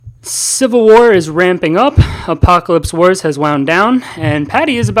Civil War is ramping up, Apocalypse Wars has wound down, and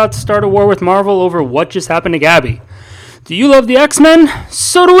Patty is about to start a war with Marvel over what just happened to Gabby. Do you love the X-Men?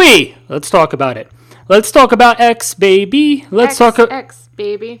 So do we! Let's talk about it. Let's talk about X, baby. X,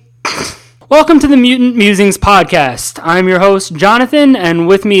 baby. Welcome to the Mutant Musings podcast. I'm your host, Jonathan, and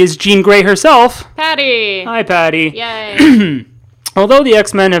with me is Jean Grey herself. Patty! Hi, Patty. Yay! Although the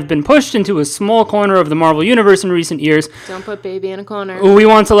X-Men have been pushed into a small corner of the Marvel Universe in recent years, Don't put baby in a corner. we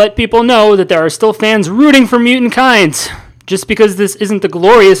want to let people know that there are still fans rooting for mutant kinds. Just because this isn't the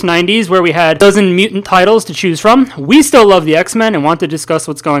glorious 90s where we had a dozen mutant titles to choose from, we still love the X-Men and want to discuss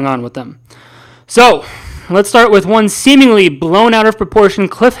what's going on with them. So, let's start with one seemingly blown out of proportion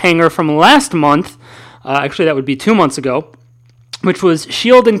cliffhanger from last month. Actually, that would be 2 months ago, which was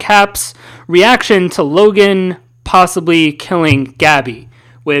S.H.I.E.L.D. and Cap's reaction to Logan possibly killing Gabby,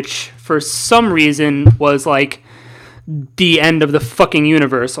 which for some reason was like the end of the fucking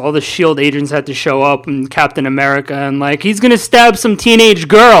universe. All the S.H.I.E.L.D. agents had to show up, and Captain America, and like, he's gonna stab some teenage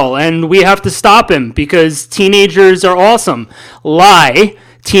girl, and we have to stop him because teenagers are awesome. Lie.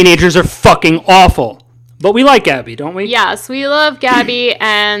 Teenagers are fucking awful. But we like Gabby, don't we? Yes, we love Gabby,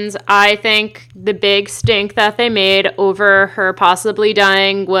 and I think the big stink that they made over her possibly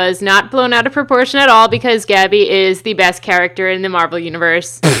dying was not blown out of proportion at all, because Gabby is the best character in the Marvel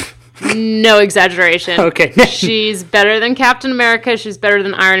Universe. No exaggeration. Okay. She's better than Captain America, she's better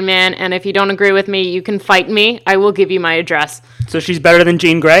than Iron Man, and if you don't agree with me, you can fight me. I will give you my address. So she's better than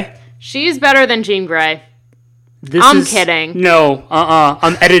Jean Grey? She's better than Jean Grey. I'm kidding. No,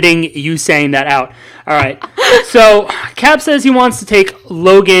 I'm editing you saying that out. All right. So Cap says he wants to take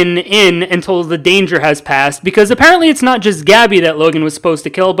Logan in until the danger has passed, because apparently it's not just Gabby that Logan was supposed to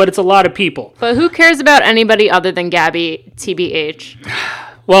kill, but it's a lot of people. But who cares about anybody other than Gabby, TBH?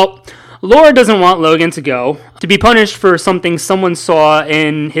 Well, Laura doesn't want Logan to go, to be punished for something someone saw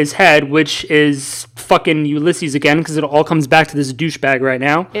in his head, which is fucking Ulysses again, because it all comes back to this douchebag right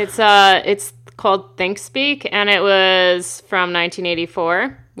now. It's called Think Speak, and it was from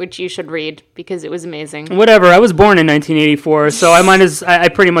 1984, which you should read because it was amazing. Whatever, I was born in 1984, so I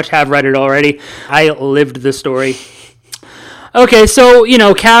pretty much have read it already. I lived the story. Okay, so,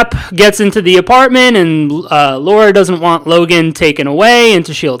 Cap gets into the apartment, and Laura doesn't want Logan taken away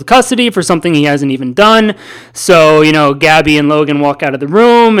into S.H.I.E.L.D. custody for something he hasn't even done. So, Gabby and Logan walk out of the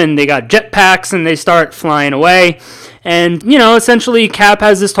room, and they got jetpacks, and they start flying away. And, essentially Cap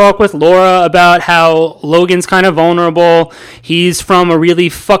has this talk with Laura about how Logan's kind of vulnerable. He's from a really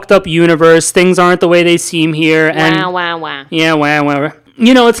fucked up universe. Things aren't the way they seem here. And Wow. Yeah, wow.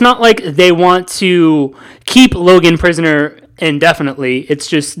 It's not like they want to keep Logan prisoner indefinitely. It's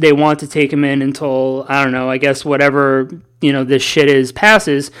just they want to take him in until, I don't know, I guess whatever, this shit is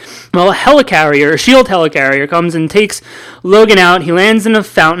passes. Well, a S.H.I.E.L.D. helicarrier comes and takes Logan out. He lands in a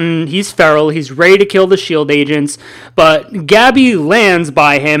fountain. He's feral. He's ready to kill the S.H.I.E.L.D. agents. But Gabby lands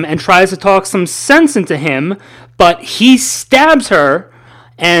by him and tries to talk some sense into him, but he stabs her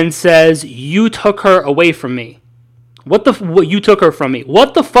and says, "You took her away from me." What you took her from me?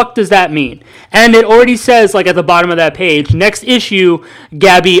 What the fuck does that mean? And it already says, like, at the bottom of that page, next issue,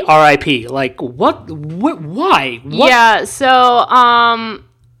 Gabby R.I.P. Like, what? Why? What? Yeah, so,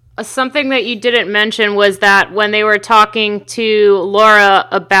 something that you didn't mention was that when they were talking to Laura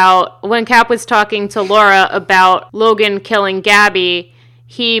when Cap was talking to Laura about Logan killing Gabby,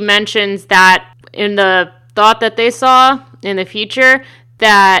 he mentions that in the thought that they saw in the future,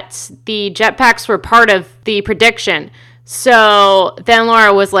 that the jetpacks were part of the prediction. So then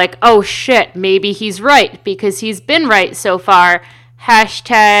Laura was like, oh shit, maybe he's right, because he's been right so far.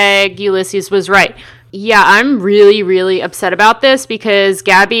 # Ulysses was right. Yeah, I'm really, really upset about this, because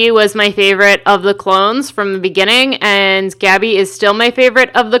Gabby was my favorite of the clones from the beginning, and Gabby is still my favorite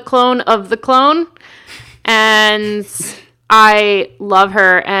of the clone of the clone. And I love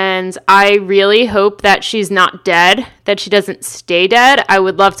her, and I really hope that she's not dead, that she doesn't stay dead. I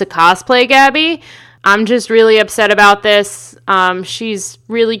would love to cosplay Gabby. I'm just really upset about this. She's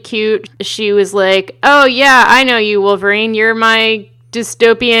really cute. She was like, oh yeah, I know you, Wolverine. You're my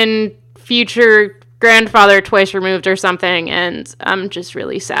dystopian future grandfather twice removed or something, and I'm just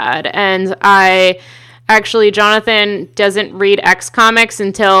really sad. And Jonathan doesn't read X comics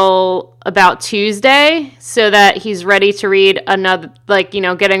until about Tuesday, so that he's ready to read another,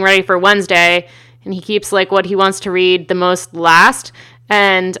 getting ready for Wednesday, and he keeps, what he wants to read the most last,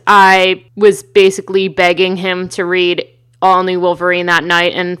 and I was basically begging him to read All New Wolverine that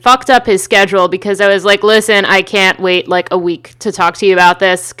night and fucked up his schedule because I was like, listen, I can't wait like a week to talk to you about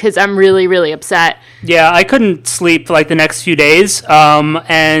this because I'm really, really upset. Yeah, I couldn't sleep for like the next few days,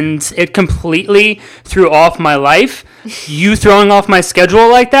 and it completely threw off my life. You throwing off my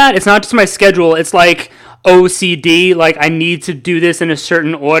schedule like that, it's not just my schedule, it's like OCD, like I need to do this in a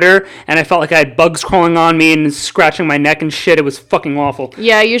certain order, and I felt like I had bugs crawling on me and scratching my neck and shit. It was fucking awful.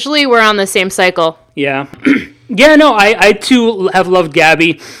 Yeah, usually we're on the same cycle. Yeah. Yeah, no, I too have loved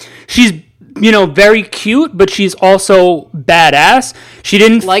Gabby. She's, very cute, but she's also badass. She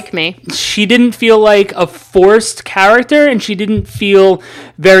didn't like me. She didn't feel like a forced character, and she didn't feel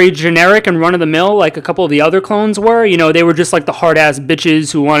very generic and run-of-the-mill like a couple of the other clones were. They were just like the hard-ass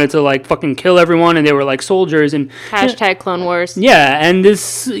bitches who wanted to like fucking kill everyone, and they were like soldiers. And hashtag Clone Wars. Yeah, and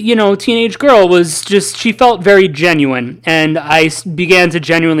this, teenage girl was just, she felt very genuine, and I began to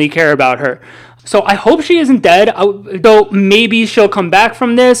genuinely care about her. So I hope she isn't dead, though maybe she'll come back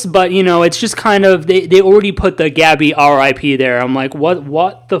from this, but, it's just kind of, they already put the Gabby RIP there. I'm like,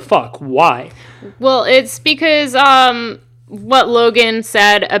 what the fuck? Why? Well, it's because what Logan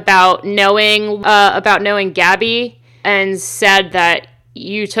said about knowing Gabby and said that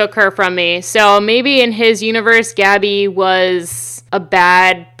you took her from me. So maybe in his universe, Gabby was a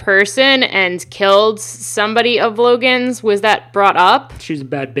bad person and killed somebody of Logan's. Was that brought up? She's a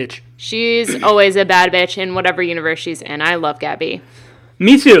bad bitch. She's always a bad bitch in whatever universe she's in. I love Gabby.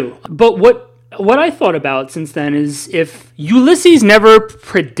 Me too. But what I thought about since then is if Ulysses never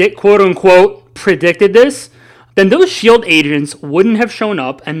quote unquote predicted this, then those S.H.I.E.L.D. agents wouldn't have shown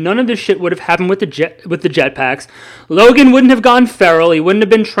up, and none of this shit would have happened with the jetpacks. Logan wouldn't have gone feral. He wouldn't have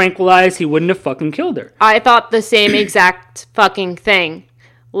been tranquilized. He wouldn't have fucking killed her. I thought the same exact fucking thing.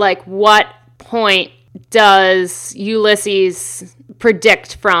 Like, what point does Ulysses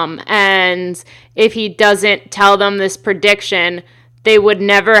predict from? And if he doesn't tell them this prediction, they would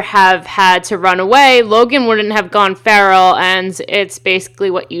never have had to run away. Logan wouldn't have gone feral, and it's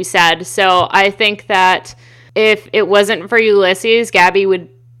basically what you said. So I think that if it wasn't for Ulysses, Gabby would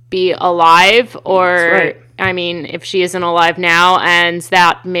be alive, or, right. I mean, if she isn't alive now, and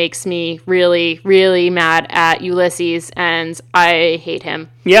that makes me really, really mad at Ulysses, and I hate him.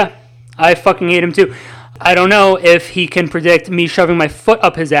 Yeah, I fucking hate him too. I don't know if he can predict me shoving my foot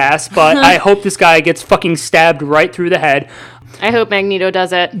up his ass, but I hope this guy gets fucking stabbed right through the head. I hope Magneto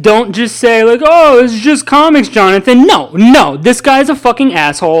does it. Don't just say, like, oh, it's just comics, Jonathan. No, this guy's a fucking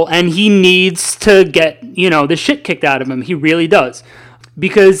asshole, and he needs to get, the shit kicked out of him. He really does.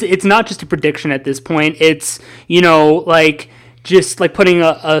 Because it's not just a prediction at this point. It's, just like putting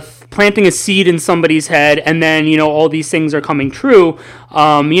planting a seed in somebody's head, and then, all these things are coming true.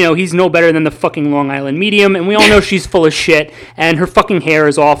 He's no better than the fucking Long Island Medium, and we all know she's full of shit, and her fucking hair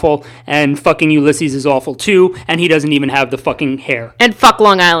is awful, and fucking Ulysses is awful too, and he doesn't even have the fucking hair. And fuck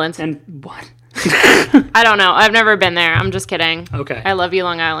Long Island. And what? I don't know. I've never been there. I'm just kidding. Okay. I love you,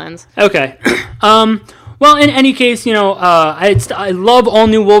 Long Island. Okay. Well, in any case, I love All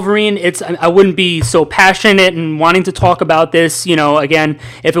New Wolverine. I wouldn't be so passionate and wanting to talk about this, again,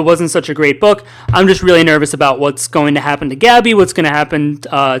 if it wasn't such a great book. I'm just really nervous about what's going to happen to Gabby, what's going to happen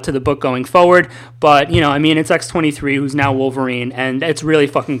to the book going forward. But, it's X-23 who's now Wolverine, and it's really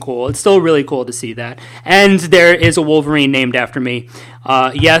fucking cool. It's still really cool to see that. And there is a Wolverine named after me.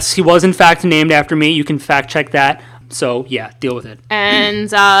 Yes, he was in fact named after me. You can fact check that. So, yeah, deal with it. And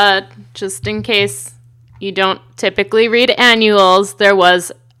just in case you don't typically read annuals, there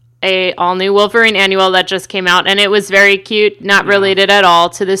was a All New Wolverine annual that just came out, and it was very cute, not related at all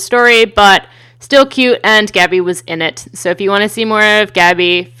to the story, but still cute, and Gabby was in it. So if you want to see more of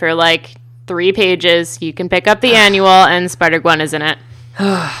Gabby for like 3 pages, you can pick up the annual, and Spider-Gwen is in it.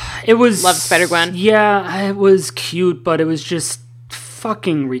 It was... Loved Spider-Gwen. Yeah, it was cute, but it was just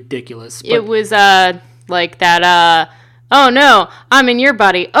fucking ridiculous. But it was like that... oh no, I'm in your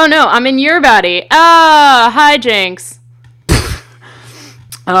body. Oh no, I'm in your body. Hi, Jinx.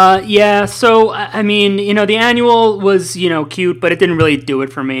 Yeah, so, the annual was, cute, but it didn't really do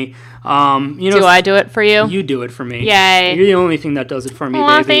it for me. Do I do it for you? You do it for me. Yay. You're the only thing that does it for me,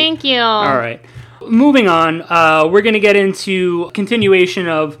 Aw, baby. thank you. All right. Moving on, we're going to get into a continuation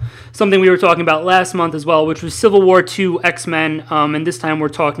of something we were talking about last month as well, which was Civil War II X-Men, and this time we're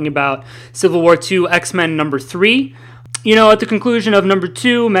talking about Civil War II X-Men number 3. At the conclusion of number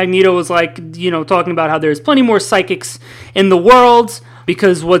 2, Magneto was talking about how there's plenty more psychics in the world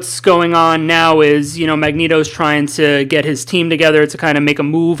because what's going on now is, Magneto's trying to get his team together to kind of make a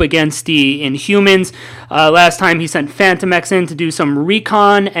move against the Inhumans. Last time he sent Fantomex in to do some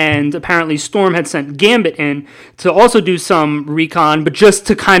recon, and apparently Storm had sent Gambit in to also do some recon, but just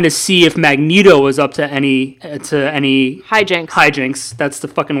to kind of see if Magneto was up to any hijinks. Hijinks. That's the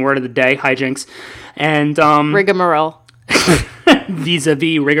fucking word of the day, hijinks. And rigmarole.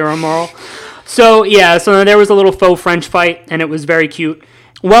 Vis-a-vis rigmarole. So there was a little faux French fight, and it was very cute.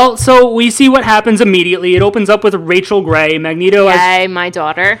 Well, so we see what happens immediately. It opens up with Rachel Gray. My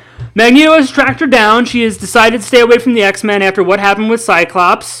daughter. Magneto has tracked her down. She has decided to stay away from the X-Men after what happened with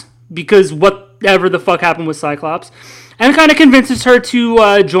Cyclops, because whatever the fuck happened with Cyclops, and kind of convinces her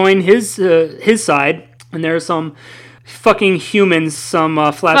to join his side. And there are some fucking humans,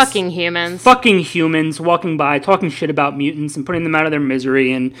 fucking humans walking by, talking shit about mutants and putting them out of their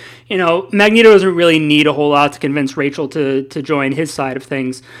misery. And, Magneto doesn't really need a whole lot to convince Rachel to join his side of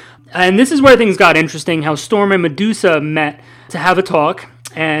things. And this is where things got interesting, how Storm and Medusa met to have a talk.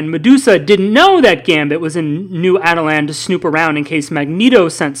 And Medusa didn't know that Gambit was in New Attilan to snoop around in case Magneto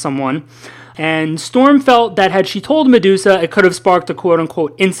sent someone. And Storm felt that had she told Medusa, it could have sparked a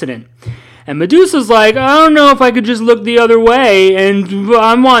quote-unquote incident. And Medusa's like, I don't know if I could just look the other way, and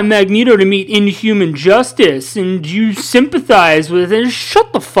I want Magneto to meet inhuman justice, and you sympathize with it.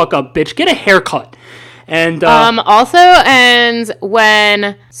 Shut the fuck up, bitch. Get a haircut. And and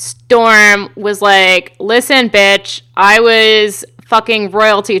when Storm was like, listen, bitch, I was fucking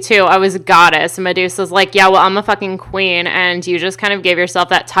royalty too. I was a goddess. And Medusa's like, yeah, well, I'm a fucking queen, and you just kind of gave yourself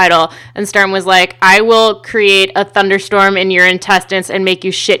that title. And Storm was like, I will create a thunderstorm in your intestines and make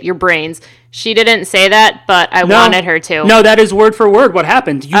you shit your brains. She didn't say that, but I wanted her to. No, that is word for word what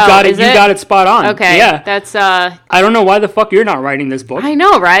happened. You got it. You got it spot on. Okay. Yeah. That's I don't know why the fuck you're not writing this book. I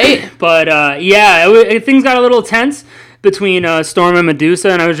know, right? But things got a little tense between Storm and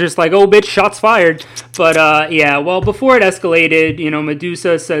Medusa, and I was just like, oh, bitch, shots fired. But, before it escalated,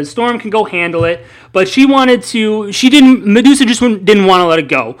 Medusa says Storm can go handle it, but Medusa just didn't want to let it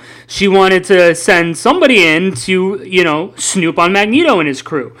go. She wanted to send somebody in to, snoop on Magneto and his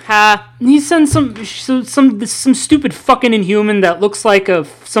crew. He sends some stupid fucking Inhuman that looks like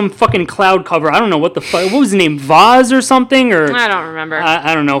some fucking cloud cover. I don't know what the fuck. What was his name? Vaz or something? Or I don't remember.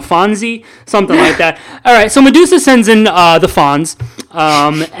 I don't know. Fonzie? Something like that. All right. So Medusa sends in the Fonz.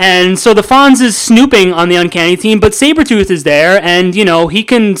 And so the Fonz is snooping on the Uncanny team, but Sabretooth is there, and, he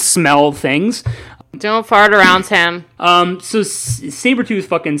can smell things. Don't fart around him. So Sabretooth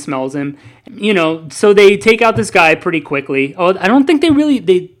fucking smells him. So they take out this guy pretty quickly. Oh, I don't think they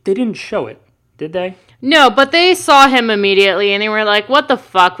didn't show it, did they? No, but they saw him immediately, and they were like, what the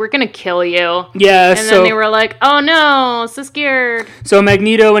fuck? We're gonna kill you. Yeah, and then they were like, oh no, so scared. So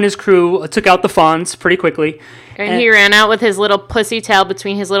Magneto and his crew took out the Fonz pretty quickly. And he ran out with his little pussy tail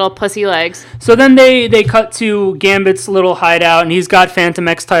between his little pussy legs. So then they cut to Gambit's little hideout, and he's got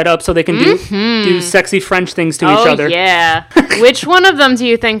Fantomex tied up so they can do sexy French things to each other. Oh, yeah. Which one of them do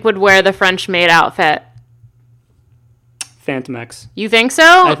you think would wear the French maid outfit? Fantomex. You think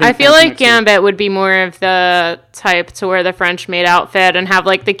so? I feel like Gambit would be more of the type to wear the French maid outfit and have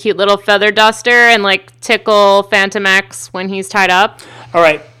like the cute little feather duster and like tickle Fantomex when he's tied up. All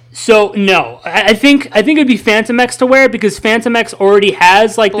right. So no, I think it'd be Fantomex to wear because Fantomex already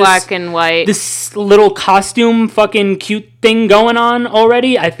has like black and white, this little costume fucking cute thing going on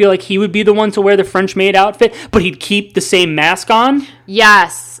already. I feel like he would be the one to wear the French maid outfit, but he'd keep the same mask on.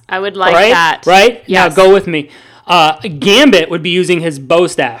 Yes, I would like that. Right? Yes. Now go with me. Gambit would be using his bow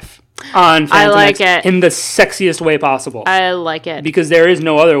staff on Fantomex. I like it in the sexiest way possible. I like it because there is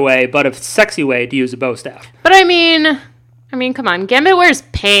no other way but a sexy way to use a bow staff. But I mean, come on. Gambit wears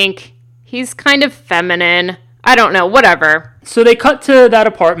pink. He's kind of feminine. I don't know. Whatever. So they cut to that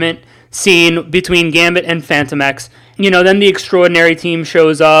apartment scene between Gambit and Fantomex. Then the Extraordinary team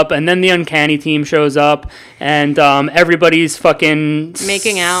shows up, and then the Uncanny team shows up, and everybody's fucking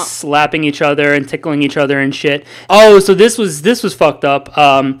making out, slapping each other and tickling each other and shit. Oh, so this was fucked up.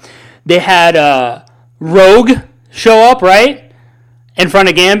 They had Rogue show up, right? In front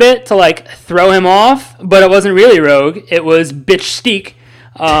of Gambit to like throw him off, but it wasn't really Rogue. It was Bitch Steak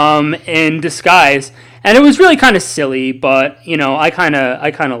in disguise, and it was really kind of silly. But I kind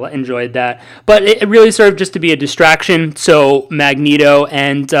of enjoyed that. But it really served just to be a distraction, so Magneto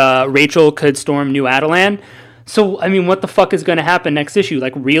and Rachel could storm New Attilan. So what the fuck is going to happen next issue?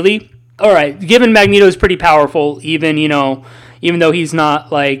 Like really? All right, given Magneto is pretty powerful, even though he's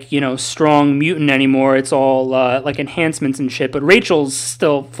not like, strong mutant anymore, it's all like enhancements and shit. But Rachel's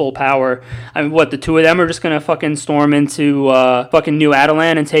still full power. The two of them are just gonna fucking storm into fucking New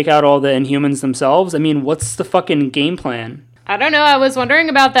Attilan and take out all the Inhumans themselves? What's the fucking game plan? I don't know. I was wondering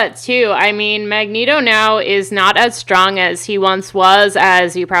about that too. I mean, Magneto now is not as strong as he once was,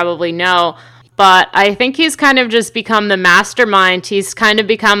 as you probably know. But I think he's kind of just become the mastermind. He's kind of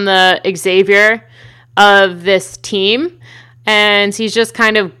become the Xavier of this team. And he's just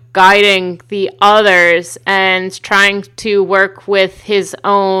kind of guiding the others and trying to work with his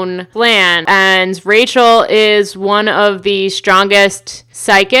own plan. And Rachel is one of the strongest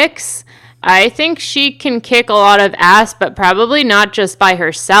psychics. I think she can kick a lot of ass, but probably not just by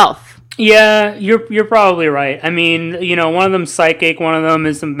herself. Yeah, you're probably right. I mean, one of them's psychic, one of them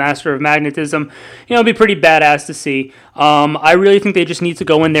is the master of magnetism. It'd be pretty badass to see. I really think they just need to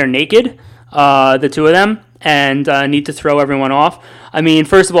go in there naked, the two of them, and need to throw everyone off. I mean,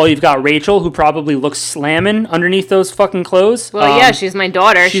 first of all, you've got Rachel, who probably looks slamming underneath those fucking clothes. Well, yeah, she's my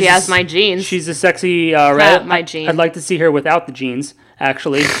daughter. She has my jeans. She's a sexy red. My jeans. I'd like to see her without the jeans,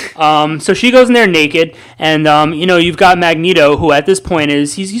 actually. So she goes in there naked, and you've got Magneto, who at this point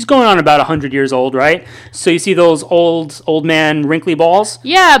he's going on about 100 years old, right? So you see those old man wrinkly balls.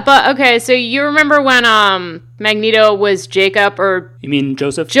 Yeah, but okay. So you remember when Magneto was Jacob, or you mean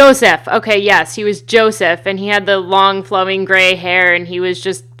Joseph? Joseph. Okay, yes, he was Joseph, and he had the long flowing gray hair, and he was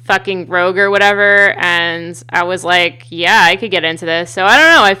just fucking rogue or whatever. And I was like, yeah, I could get into this. So I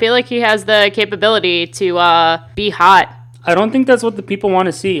don't know. I feel like he has the capability to be hot. I don't think that's what the people want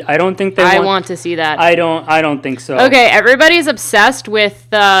to see. I don't think I want to see that. I don't think so. Okay, everybody's obsessed with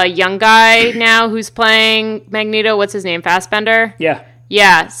the young guy now who's playing Magneto. What's his name? Fassbender? Yeah.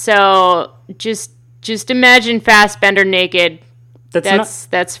 Yeah, so just imagine Fassbender naked.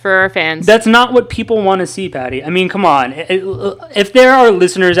 That's for our fans. That's not what people want to see, Patty. I mean, come on. If there are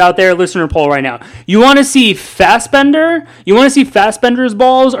listeners out there, listener poll right now, you want to see Fassbender? You want to see Fassbender's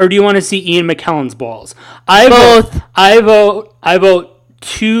balls, or do you want to see Ian McKellen's balls? Both. I vote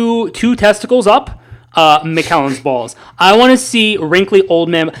two testicles up. McKellen's balls. I want to see wrinkly old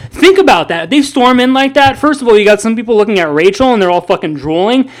man. Think about that. If they storm in like that, first of all, you got some people looking at Rachel and they're all fucking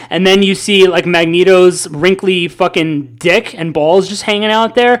drooling, and then you see like Magneto's wrinkly fucking dick and balls just hanging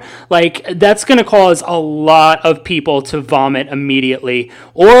out there. Like, that's gonna cause a lot of people to vomit immediately.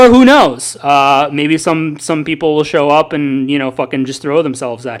 Or who knows? Maybe some people will show up and fucking just throw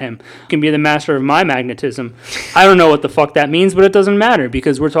themselves at him. Can be the master of my magnetism. I don't know what the fuck that means, but it doesn't matter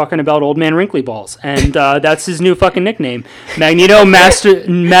because we're talking about old man wrinkly balls. And that's his new fucking nickname. Magneto,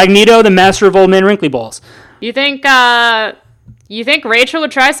 the master of old man wrinkly balls. You think Rachel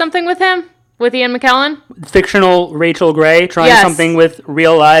would try something with him? With Ian McKellen? Fictional Rachel Gray trying something with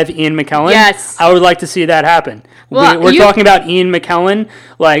real live Ian McKellen? Yes. I would like to see that happen. Well, we're talking about Ian McKellen,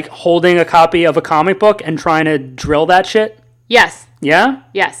 like, holding a copy of a comic book and trying to drill that shit? Yes. Yeah?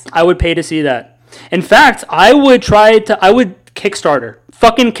 Yes. I would pay to see that. In fact, I would Kickstarter.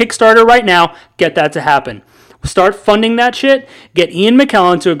 Fucking Kickstarter right now. Get that to happen. Start funding that shit. Get Ian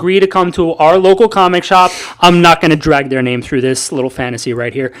McKellen to agree to come to our local comic shop. I'm not going to drag their name through this little fantasy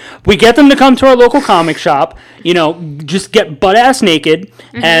right here. We get them to come to our local comic shop, just get butt-ass naked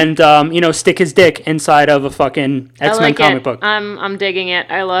and, stick his dick inside of a fucking X-Men comic book. I'm digging it.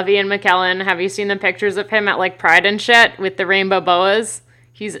 I love Ian McKellen. Have you seen the pictures of him at, like, Pride and shit with the rainbow boas?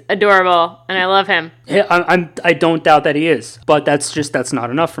 He's adorable, and I love him. Yeah, I don't doubt that he is, but that's not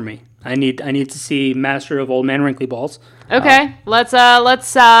enough for me. I need to see Master of Old Man Wrinkly Balls. Okay, let's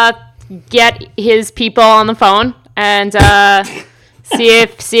get his people on the phone and see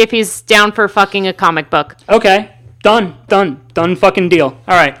if he's down for fucking a comic book. Okay, done fucking deal.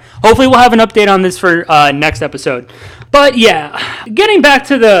 All right, hopefully we'll have an update on this for next episode. But yeah, getting back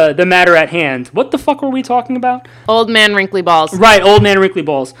to the matter at hand, what the fuck were we talking about? Old man wrinkly balls. Right, old man wrinkly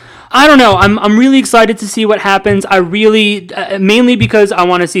balls. I don't know. I'm really excited to see what happens. I really, mainly because I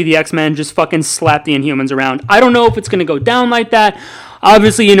want to see the X-Men just fucking slap the Inhumans around. I don't know if it's going to go down like that.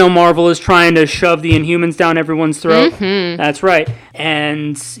 Obviously, Marvel is trying to shove the Inhumans down everyone's throat. Mm-hmm. That's right.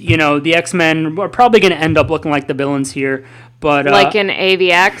 And, the X-Men are probably going to end up looking like the villains here. But, like in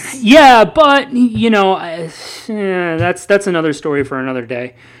AVX? Yeah, but, that's another story for another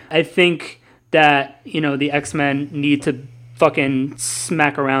day. I think that, the X-Men need to fucking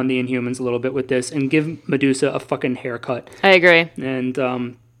smack around the Inhumans a little bit with this and give Medusa a fucking haircut. I agree. And,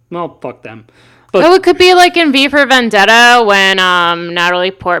 fuck them. But, it could be like in V for Vendetta when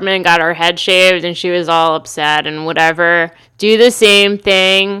Natalie Portman got her head shaved and she was all upset and whatever. Do the same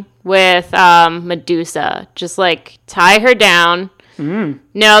thing with Medusa. Just like tie her down. No,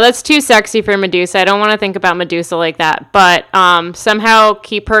 that's too sexy for Medusa. I don't want to think about Medusa like that. But somehow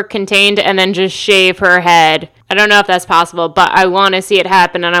keep her contained and then just shave her head. I don't know if that's possible, but I want to see it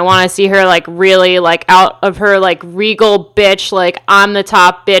happen, and I want to see her like really like out of her like regal bitch, like I'm the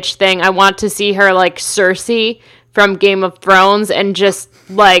top bitch thing. I want to see her like Cersei from Game of Thrones and just,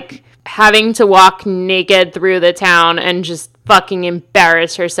 like, having to walk naked through the town and just fucking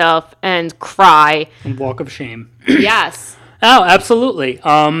embarrass herself and cry. And walk of shame. Yes. Oh, absolutely.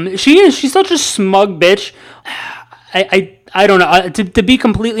 She's such a smug bitch. I don't know. To be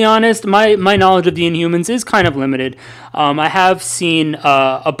completely honest, my knowledge of the Inhumans is kind of limited. I have seen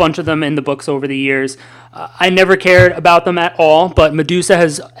a bunch of them in the books over the years. I never cared about them at all, but Medusa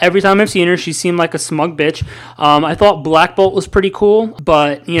has, every time I've seen her, she seemed like a smug bitch. I thought Black Bolt was pretty cool,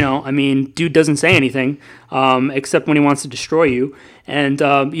 but, dude doesn't say anything, except when he wants to destroy you. And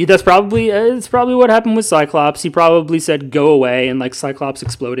that's it's probably what happened with Cyclops. He probably said, go away, and, like, Cyclops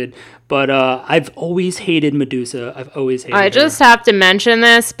exploded. But I've always hated Medusa. I've always hated her. I just have to mention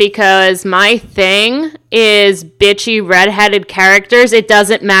this because my thing is bitchy redheaded characters. It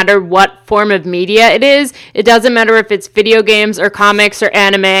doesn't matter what form of media it is. It doesn't matter if it's video games or comics or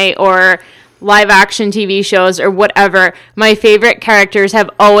anime or live action TV shows or whatever. My favorite characters have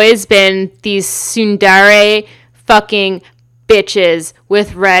always been these tsundere fucking bitches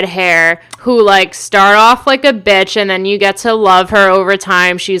with red hair who, like, start off like a bitch and then you get to love her over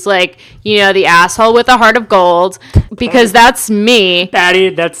time. She's like, the asshole with a heart of gold, because that's me.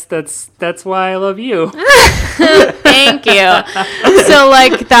 Patty, that's why I love you. Thank you. So,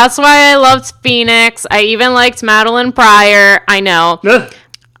 like, that's why I loved Phoenix. I even liked Madeline Pryor. I know.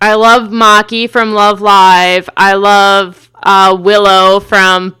 I love Maki from Love Live. I love Willow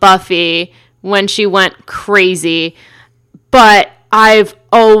from Buffy when she went crazy. But I've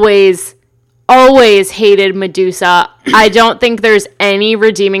always hated Medusa. I don't think there's any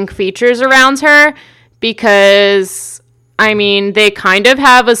redeeming features around her because, they kind of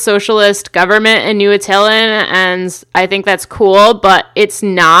have a socialist government in New Attilan, and I think that's cool, but it's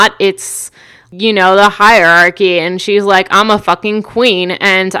not. It's, the hierarchy, and she's like, I'm a fucking queen,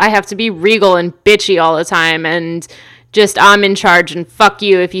 and I have to be regal and bitchy all the time, and just I'm in charge, and fuck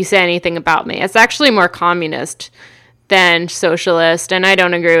you if you say anything about me. It's actually more communist than socialist, and I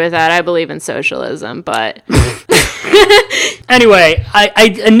don't agree with that. I believe in socialism, but... Anyway,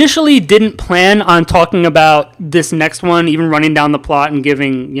 I initially didn't plan on talking about this next one, even running down the plot and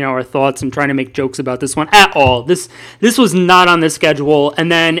giving, our thoughts and trying to make jokes about this one at all. This was not on the schedule, and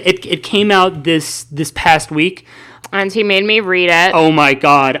then it came out this past week. And he made me read it. Oh my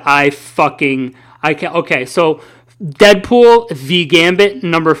god, okay, so Deadpool v Gambit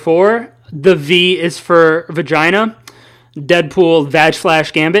number 4. The V is for vagina. Deadpool Vag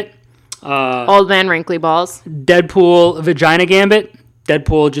Flash Gambit. Old Man Wrinkly Balls. Deadpool Vagina Gambit.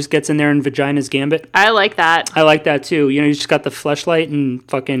 Deadpool just gets in there and vagina's Gambit. I like that. I like that too. You just got the fleshlight and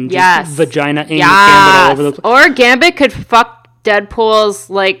fucking vagina Gambit all over the place. Or Gambit could fuck Deadpool's,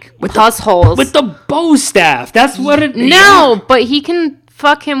 like, puss holes. With the bow staff. That's what it is. No, but he can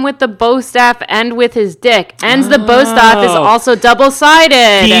fuck him with the bow staff and with his dick. And the bow staff is also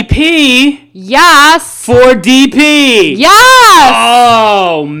double-sided. DP? Yes. For DP? Yes.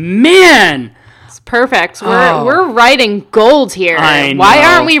 Oh, man. It's perfect. We're writing gold here. I know. Why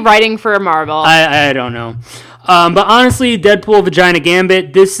aren't we writing for Marvel? I don't know. But honestly, Deadpool Vagina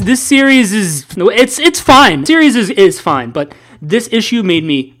Gambit, this series it's fine. Series is fine, but this issue made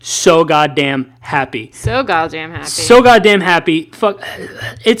me so goddamn happy. So goddamn happy. Fuck,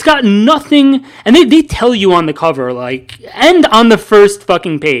 it's got nothing, and they tell you on the cover, like, and on the first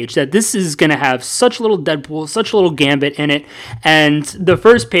fucking page, that this is gonna have such little Deadpool, such little Gambit in it, and the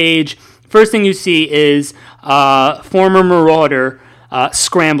first page, first thing you see is former Marauder,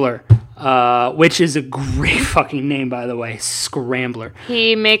 Scrambler. Which is a great fucking name, by the way. Scrambler.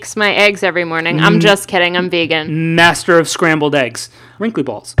 He makes my eggs every morning. I'm just kidding. I'm vegan. Master of scrambled eggs. Wrinkly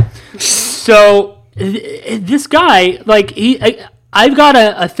balls. So, this guy, like, I've got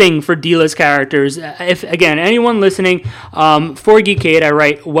a thing for D-list characters. If, again, anyone listening, for Geekade, I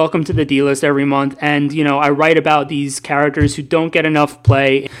write Welcome to the D-list every month, and, I write about these characters who don't get enough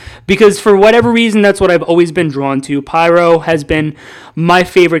play, because for whatever reason, that's what I've always been drawn to. Pyro has been my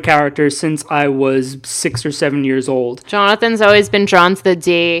favorite character since I was 6 or 7 years old. Jonathan's always been drawn to the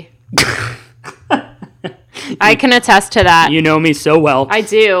D. I can attest to that. You know me so well. I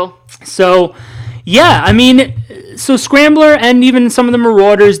do. So, yeah, so Scrambler and even some of the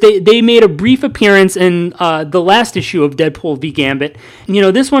Marauders, they made a brief appearance in the last issue of Deadpool v Gambit.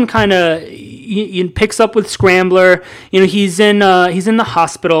 This one kind of picks up with Scrambler. He's in the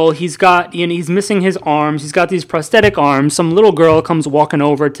hospital. He's got he's missing his arms. He's got these prosthetic arms. Some little girl comes walking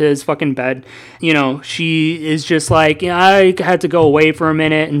over to his fucking bed. She is just like, I had to go away for a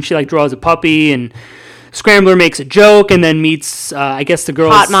minute, and she, like, draws a puppy, and Scrambler makes a joke and then meets, I guess, the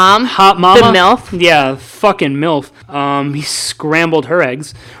girl's... Hot mama. The MILF. Yeah, fucking MILF. He scrambled her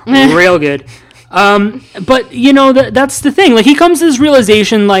eggs real good. But that's the thing. Like, he comes to this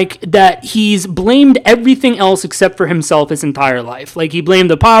realization, like, that he's blamed everything else except for himself his entire life. Like, he blamed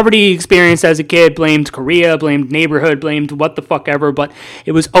the poverty he experienced as a kid, blamed Korea, blamed neighborhood, blamed what the fuck ever, but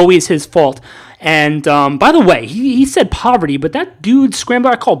it was always his fault. And by the way, he said poverty, but that dude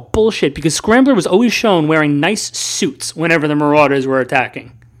Scrambler I call bullshit, because Scrambler was always shown wearing nice suits whenever the Marauders were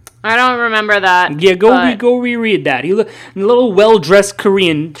attacking. I don't remember that. Yeah, go reread that. He looked a little well-dressed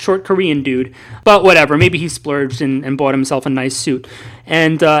short Korean dude. But whatever, maybe he splurged and bought himself a nice suit.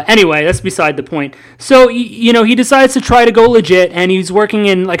 And anyway, that's beside the point. So, he decides to try to go legit, and he's working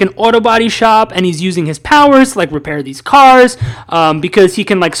in, like, an auto body shop, and he's using his powers to, like, repair these cars, because he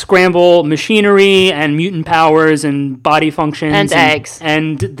can, like, scramble machinery and mutant powers and body functions. And eggs.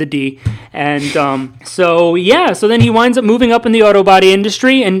 And the D. And so then he winds up moving up in the auto body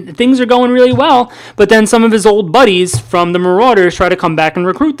industry, and things are going really well, but then some of his old buddies from the Marauders try to come back and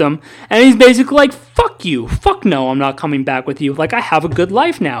recruit them, and he's basically like, fuck you, fuck no, I'm not coming back with you, like, I have a good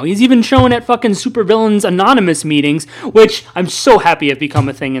life now. He's even shown at fucking Supervillains Anonymous meetings, which I'm so happy have become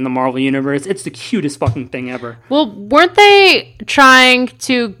a thing in the Marvel Universe. It's the cutest fucking thing ever. Well, weren't they trying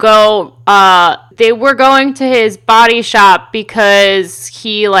to go, they were going to his body shop because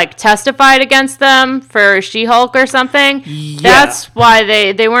he, like, testified against them for She-Hulk or something? Yeah. That's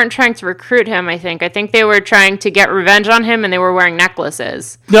why they weren't trying to recruit him, I think. I think they were trying to get revenge on him, and they were wearing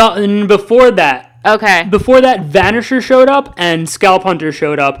necklaces. No, and before that, Okay. Before that, Vanisher showed up and Scalp Hunter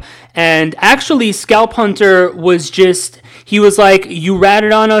showed up. And actually, Scalp Hunter was he was like, you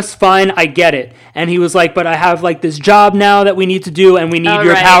ratted on us, fine, I get it. And he was like, but I have, like, this job now that we need to do, and we need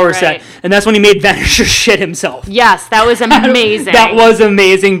your power set. And that's when he made Vanisher shit himself. Yes, that was amazing. That was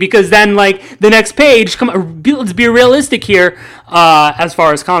amazing, because then, like, the next page, let's be realistic here, as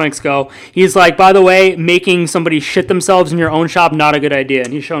far as comics go. He's like, by the way, making somebody shit themselves in your own shop, not a good idea.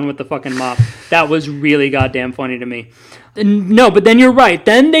 And he's showing with the fucking mop. That was really goddamn funny to me. No, but then you're right.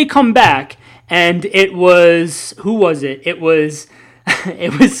 Then they come back, and it was, who was it? It was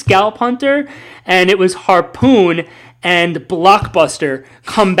Scalp Hunter, and it was Harpoon and Blockbuster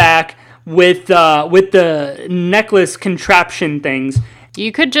come back with the necklace contraption things.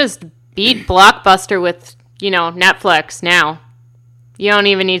 You could just beat Blockbuster with, Netflix now. You don't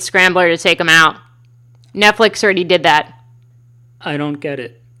even need Scrambler to take them out. Netflix already did that. I don't get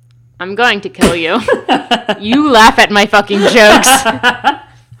it. I'm going to kill you. You laugh at my fucking jokes.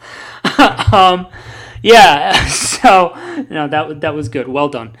 Yeah, so that was good. Well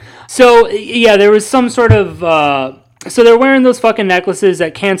done. So yeah, there was some sort of so they're wearing those fucking necklaces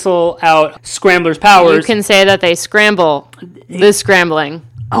that cancel out Scrambler's powers. You can say that they scramble the scrambling.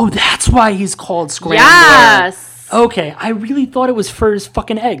 Oh, that's why he's called Scrambler. Yes. Okay, I really thought it was for his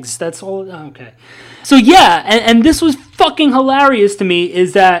fucking eggs. That's all. Okay. So yeah, and this was fucking hilarious to me,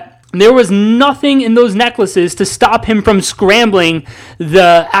 is that there was nothing in those necklaces to stop him from scrambling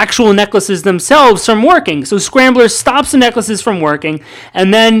the actual necklaces themselves from working. So Scrambler stops the necklaces from working,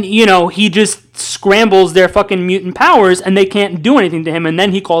 and then, he just scrambles their fucking mutant powers, and they can't do anything to him, and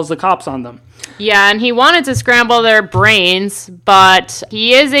then he calls the cops on them. Yeah, and he wanted to scramble their brains, but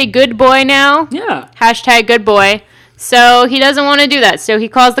he is a good boy now. Yeah. # good boy. So he doesn't want to do that. So he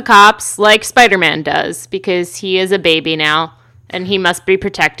calls the cops like Spider-Man does, because he is a baby now. And he must be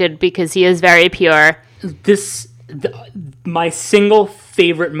protected because he is very pure. My single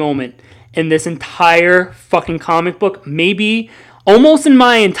favorite moment in this entire fucking comic book, maybe almost in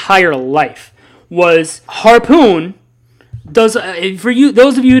my entire life, was Harpoon. Those of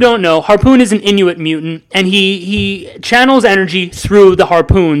you who don't know, Harpoon is an Inuit mutant, and he channels energy through the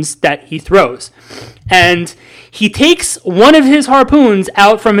harpoons that he throws. And he takes one of his harpoons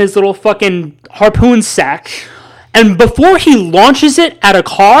out from his little fucking harpoon sack, and before he launches it at a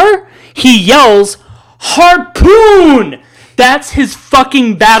car, he yells, "Harpoon!" That's his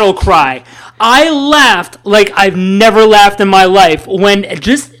fucking battle cry. I laughed like I've never laughed in my life when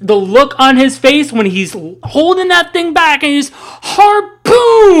just the look on his face when he's holding that thing back and he's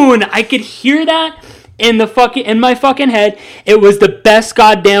Harpoon! I could hear that in my fucking head. It was the best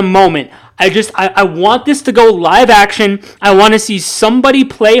goddamn moment. I want this to go live action. I want to see somebody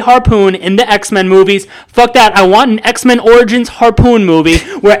play Harpoon in the X-Men movies. Fuck that. I want an X-Men Origins Harpoon movie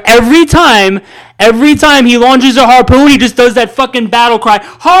where every time he launches a harpoon, he just does that fucking battle cry,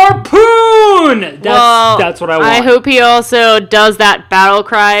 Harpoon! That's what I want. I hope he also does that battle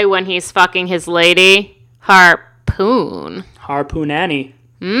cry when he's fucking his lady. Harpoon. Harpoon Annie.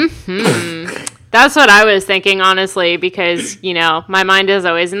 Mm-hmm. That's what I was thinking, honestly, because, my mind is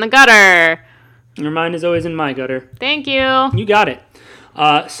always in the gutter. Your mind is always in my gutter. Thank you. You got it.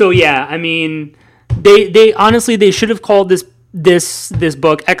 So, yeah, I mean, they honestly, they should have called this this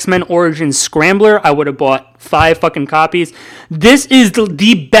book, X-Men Origins Scrambler. I would have bought 5 fucking copies. This is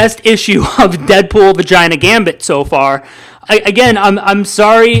the best issue of Deadpool Vagina Gambit so far. I'm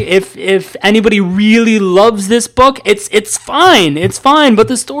sorry if anybody really loves this book. It's fine. It's fine, but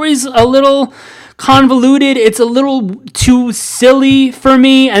the story's a little convoluted. It's a little too silly for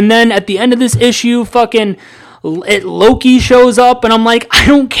me. And then at the end of this issue, fucking Loki shows up, and I'm like, I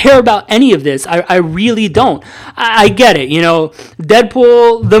don't care about any of this. I really don't. I get it,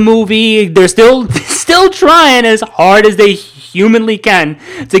 Deadpool the movie, they're still trying as hard as they humanly can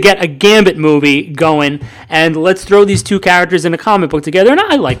to get a Gambit movie going, and let's throw these 2 characters in a comic book together. And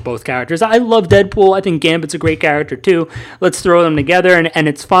I like both characters. I love Deadpool. I think Gambit's a great character too. Let's throw them together, and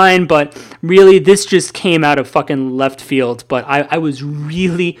it's fine. But really, this just came out of fucking left field. But I was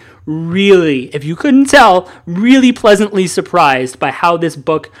really, if you couldn't tell, really pleasantly surprised by how this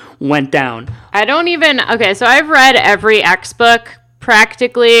book went down. So I've read every X book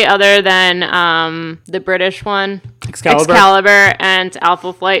practically, other than the British one, Excalibur and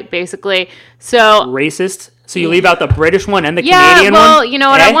Alpha Flight, basically. So racist. So you leave out the British one and the one? Canadian one? Yeah, well, you know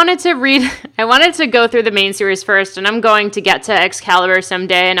what? I wanted to go through the main series first, and I'm going to get to Excalibur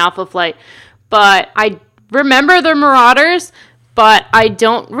someday and Alpha Flight. But I remember the Marauders, but I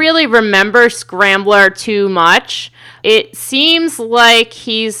don't really remember Scrambler too much. It seems like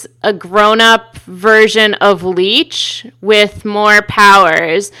he's a grown-up version of Leech with more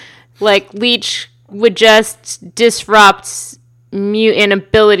powers. Like, Leech would just disrupt mutant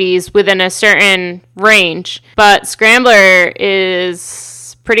abilities within a certain range. But Scrambler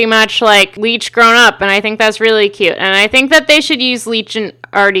is pretty much like Leech grown up, and I think that's really cute. And I think that they should use Leech and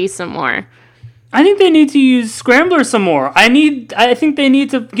Artie some more. I think they need to use Scrambler some more. I think they need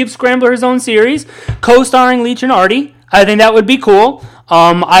to give Scrambler his own series, co-starring Leech and Artie. I think that would be cool.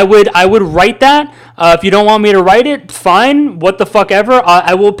 I would write that. If you don't want me to write it, fine. What the fuck ever.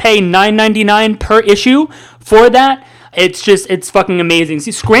 I will pay $9.99 per issue for that. It's fucking amazing.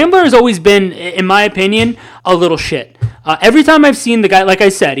 See, Scrambler has always been, in my opinion, a little shit. Every time I've seen the guy, like I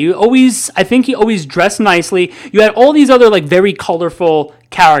said, I think he always dressed nicely. You had all these other, like, very colorful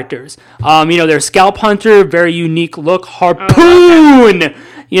characters. There's Scalp Hunter, very unique look. Harpoon,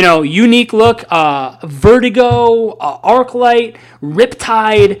 unique look. Vertigo, Arclight,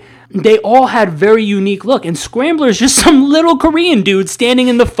 Riptide. They all had very unique look. And Scrambler is just some little Korean dude standing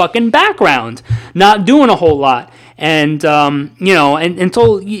in the fucking background, not doing a whole lot. And,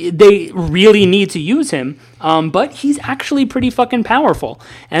 until they really need to use him. But he's actually pretty fucking powerful.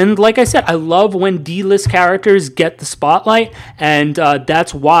 And like I said, I love when D-list characters get the spotlight. And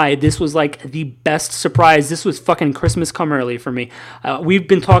that's why this was like the best surprise. This was fucking Christmas come early for me. We've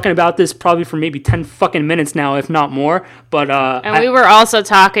been talking about this probably for maybe 10 fucking minutes now, if not more. But we were also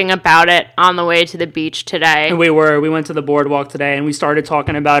talking about it on the way to the beach today. And we went to the boardwalk today, and we started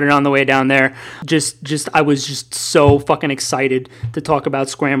talking about it on the way down there. I was just so fucking excited to talk about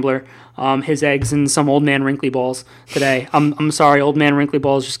Scrambler, his eggs, and some old man wrinkly balls today. I'm sorry, old man wrinkly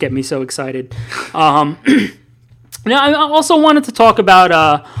balls just get me so excited. Now, I also wanted to talk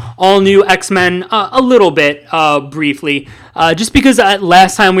about all new X-Men a little bit briefly, just because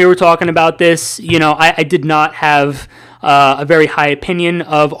last time we were talking about this, I did not have a very high opinion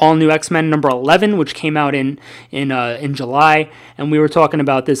of All New X-Men number 11, which came out in July, and we were talking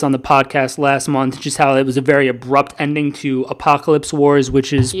about this on the podcast last month, just how it was a very abrupt ending to Apocalypse Wars,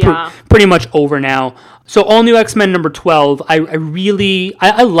 which is pretty much over now. So All New X-Men number 12,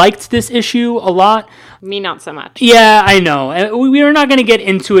 I liked this issue a lot. Me, not so much. Yeah, I know. We are not going to get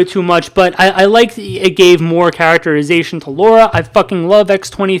into it too much, but I liked it gave more characterization to Laura. I fucking love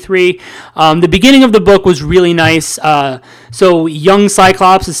X-23. The beginning of the book was really nice. So young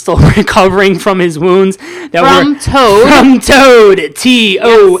Cyclops is still recovering from his wounds. Toad. From Toad.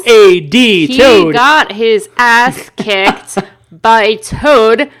 T-O-A-D. He Toad. got his ass kicked by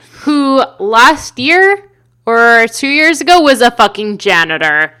Toad, who last year or 2 years ago was a fucking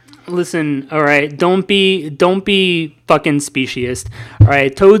janitor. Listen, all right, don't be fucking speciest. All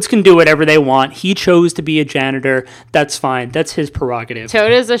right, Toads can do whatever they want. He chose to be a janitor. That's fine. That's his prerogative.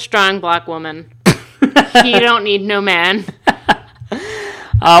 Toad is a strong black woman. He don't need no man.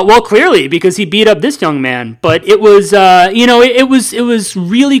 Well, clearly, because he beat up this young man. But it was, it was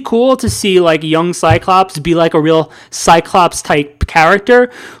really cool to see, like, young Cyclops be, like, a real Cyclops-type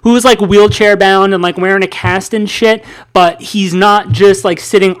character who was, like, wheelchair-bound and, like, wearing a cast and shit. But he's not just, like,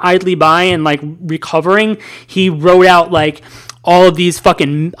 sitting idly by and, like, recovering. He wrote out, like, all of these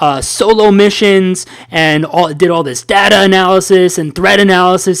fucking solo missions and did all this data analysis and threat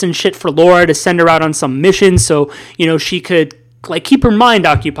analysis and shit for Laura to send her out on some missions so, she could like keep her mind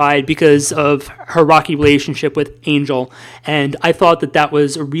occupied because of her rocky relationship with Angel. And I thought that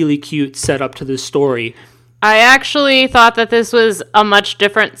was a really cute setup to the story. I actually thought that this was a much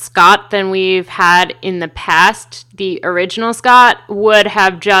different Scott than we've had in the past. The original Scott would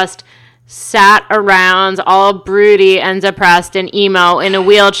have just sat around all broody and depressed and emo in a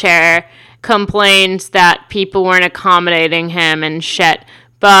wheelchair, complained that people weren't accommodating him and shit.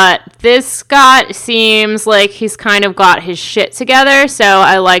 But this Scott seems like he's kind of got his shit together, so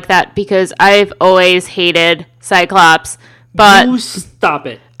I like that because I've always hated Cyclops. But you stop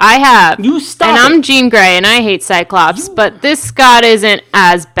it. I have. You stop and it. I'm Jean Grey, and I hate Cyclops, but this Scott isn't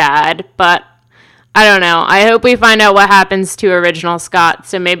as bad, but I don't know. I hope we find out what happens to original Scott,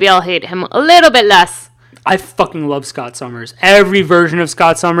 so maybe I'll hate him a little bit less. I fucking love Scott Summers. Every version of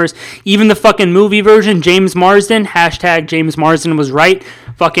Scott Summers, even the fucking movie version, James Marsden, hashtag James Marsden was right.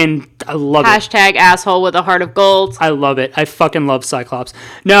 Fucking, I love hashtag asshole with a heart of gold. I love it. I fucking love Cyclops.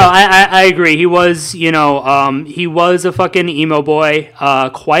 No, I agree. He was, he was a fucking emo boy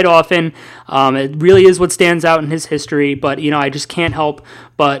quite often. It really is what stands out in his history, but, I just can't help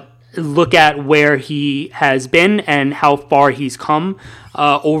but look at where he has been and how far he's come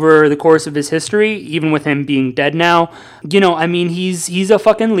over the course of his history, even with him being dead now. He's a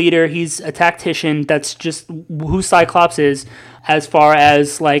fucking leader. He's a tactician. That's just who Cyclops is as far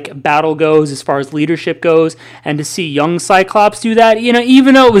as like battle goes, as far as leadership goes. And to see young Cyclops do that,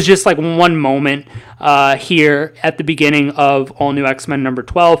 even though it was just like one moment here at the beginning of All New X-Men number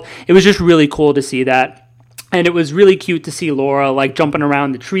 12, it was just really cool to see that. And it was really cute to see Laura, like, jumping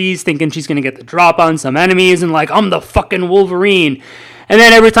around the trees, thinking she's going to get the drop on some enemies, and, like, I'm the fucking Wolverine. And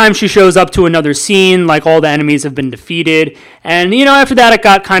then every time she shows up to another scene, like, all the enemies have been defeated. And, after that, it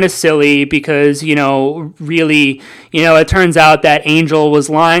got kind of silly because, really, it turns out that Angel was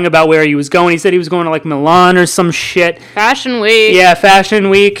lying about where he was going. He said he was going to, like, Milan or some shit. Fashion Week. Yeah, Fashion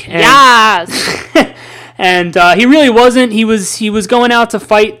Week. And yes! And he really wasn't. He was going out to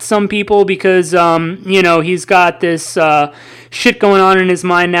fight some people because, he's got this shit going on in his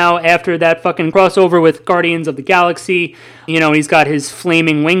mind now after that fucking crossover with Guardians of the Galaxy. He's got his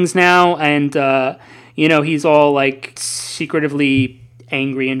flaming wings now, and, he's all, like, secretively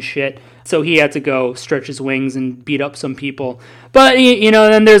angry and shit. So he had to go stretch his wings and beat up some people. But,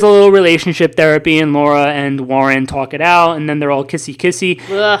 then there's a little relationship therapy, and Laura and Warren talk it out, and then they're all kissy-kissy.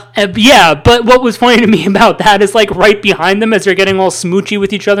 Yeah, but what was funny to me about that is, like, right behind them as they're getting all smoochy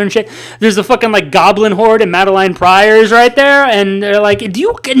with each other and shit, there's a fucking, like, Goblin Horde and Madeline Pryor's right there, and they're like, do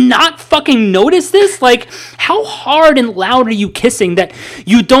you not fucking notice this? Like, how hard and loud are you kissing that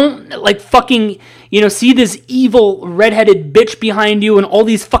you don't, like, fucking... see this evil redheaded bitch behind you and all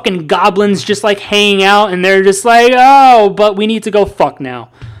these fucking goblins just like hanging out, and they're just like, oh, but we need to go fuck now.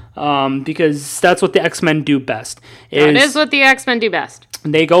 Because that's what the X-Men do best. That is what the X-Men do best.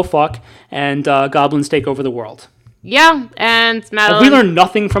 They go fuck, and goblins take over the world. Yeah, and Madeline... Have we learned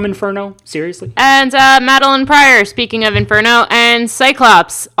nothing from Inferno? Seriously? And Madeline Pryor, speaking of Inferno, and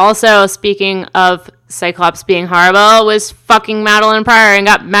Cyclops, also speaking of Cyclops being horrible, was fucking Madeline Pryor and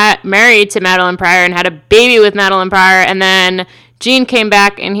got married to Madeline Pryor and had a baby with Madeline Pryor, and then Jean came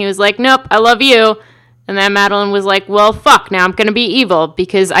back and he was like, nope, I love you. And then Madeline was like, well, fuck, now I'm gonna be evil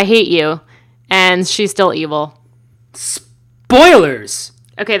because I hate you. And she's still evil. Spoilers!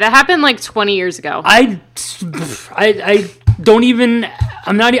 Okay, that happened like 20 years ago. I don't even...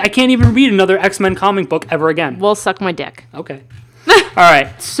 I can't even read another X-Men comic book ever again. Well, suck my dick. Okay. All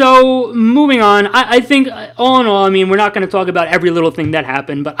right, so moving on, I think, all in all, we're not going to talk about every little thing that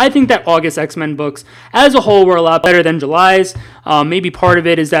happened, but I think that August X-Men books, as a whole, were a lot better than July's. Maybe part of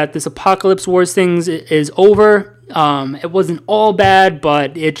it is that this Apocalypse Wars thing is over. It wasn't all bad,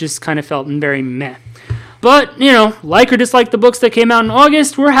 but it just kind of felt very meh. But, like or dislike the books that came out in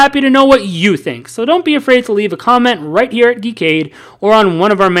August, we're happy to know what you think. So don't be afraid to leave a comment right here at Geekade or on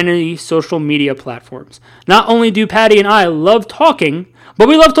one of our many social media platforms. Not only do Patty and I love talking, but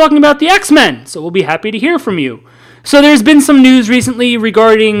we love talking about the X-Men, so we'll be happy to hear from you. So there's been some news recently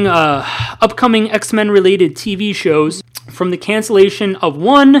regarding upcoming X-Men related TV shows. From the cancellation of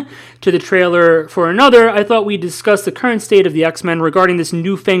one to the trailer for another, I thought we'd discuss the current state of the X-Men regarding this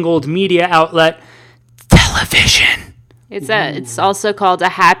newfangled media outlet, television. It's also called a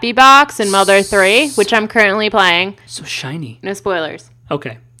Happy Box in Mother 3, which I'm currently playing. So shiny. No spoilers.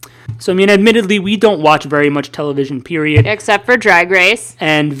 Okay. So, admittedly, we don't watch very much television, period. Except for Drag Race.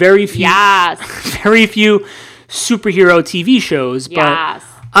 And very few... Yes. Very few superhero TV shows. Yes.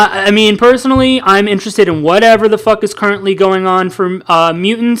 But, personally, I'm interested in whatever the fuck is currently going on for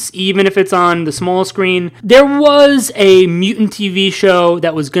mutants, even if it's on the small screen. There was a mutant TV show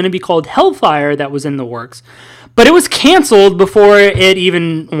that was going to be called Hellfire that was in the works. But it was canceled before it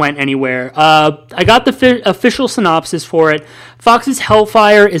even went anywhere. I got the official synopsis for it. Fox's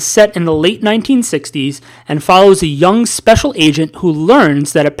Hellfire is set in the late 1960s and follows a young special agent who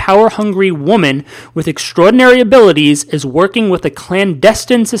learns that a power-hungry woman with extraordinary abilities is working with a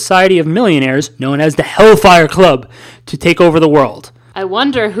clandestine society of millionaires known as the Hellfire Club to take over the world. I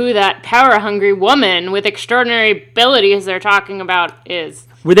wonder who that power-hungry woman with extraordinary abilities they're talking about is.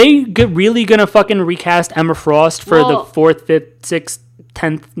 Were they really gonna fucking recast Emma Frost for the 4th, 5th, 6th,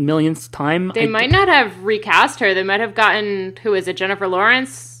 10th, millionth time? They might not have recast her. They might have gotten, who is it, Jennifer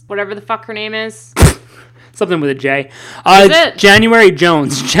Lawrence? Whatever the fuck her name is. Something with a J. Is it? January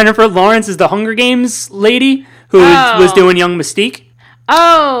Jones. Jennifer Lawrence is the Hunger Games lady who was doing Young Mystique.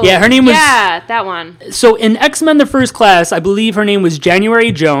 Oh, yeah, her name was... Yeah, that one. So in X-Men The First Class, I believe her name was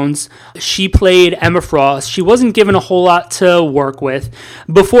January Jones. She played Emma Frost. She wasn't given a whole lot to work with.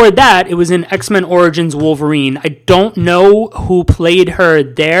 Before that, it was in X-Men Origins Wolverine. I don't know who played her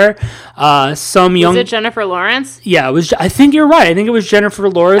there. Was it Jennifer Lawrence? Yeah, it was. I think you're right. I think it was Jennifer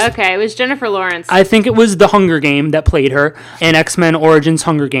Lawrence. Okay, it was Jennifer Lawrence. I think it was the Hunger Game that played her in X-Men Origins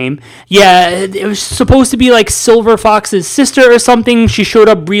Hunger Game. Yeah, it was supposed to be like Silver Fox's sister or something. She showed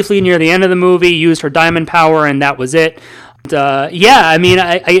up briefly near the end of the movie, used her diamond power, and that was it. Yeah, I mean,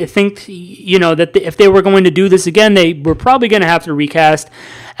 I think, that if they were going to do this again, they were probably going to have to recast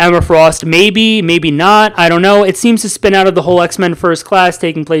Emma Frost. Maybe not. I don't know. It seems to spin out of the whole X-Men First Class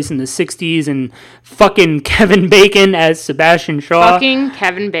taking place in the 60s and fucking Kevin Bacon as Sebastian Shaw. Fucking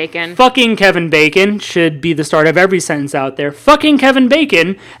Kevin Bacon. Fucking Kevin Bacon should be the start of every sentence out there. Fucking Kevin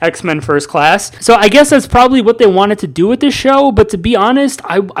Bacon, X-Men First Class. So I guess that's probably what they wanted to do with this show, but to be honest,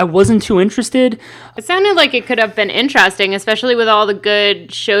 I wasn't too interested. It sounded like it could have been interesting, especially with all the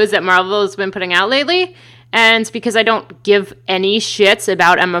good shows that Marvel has been putting out lately. And because I don't give any shits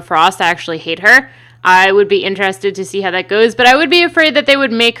about Emma Frost, I actually hate her. I would be interested to see how that goes, but I would be afraid that they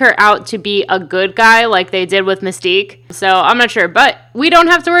would make her out to be a good guy like they did with Mystique. So I'm not sure, but we don't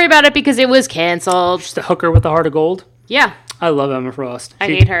have to worry about it because it was canceled. Just a hooker with a heart of gold? Yeah. I love Emma Frost. I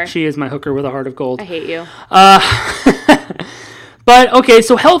hate her. She is my hooker with a heart of gold. I hate you. But, okay,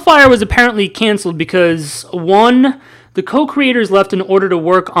 so Hellfire was apparently canceled because, one, the co-creators left in order to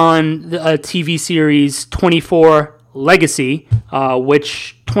work on the TV series 24 Legacy,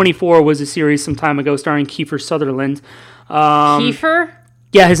 which 24 was a series some time ago starring Kiefer Sutherland. Kiefer?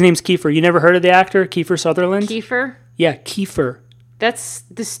 Yeah, his name's Kiefer. You never heard of the actor, Kiefer Sutherland? Kiefer? Yeah, Kiefer. That's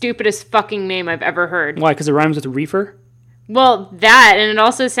the stupidest fucking name I've ever heard. Why, because it rhymes with reefer? Well, that, and it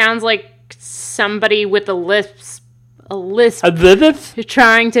also sounds like somebody with a lisp. You're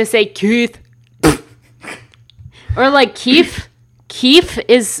trying to say Keith. Or like Keef. Keef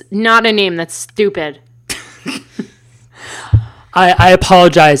is not a name. That's stupid. I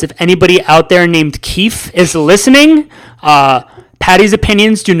apologize if anybody out there named Keef is listening. Patty's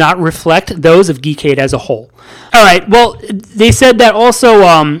opinions do not reflect those of Geekade as a whole. All right, well, they said that also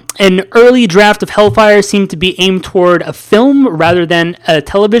an early draft of Hellfire seemed to be aimed toward a film rather than a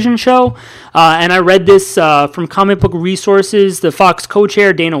television show. And I read this from Comic Book Resources. The Fox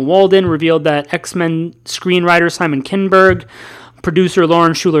co-chair, Dana Walden, revealed that X-Men screenwriter Simon Kinberg, producer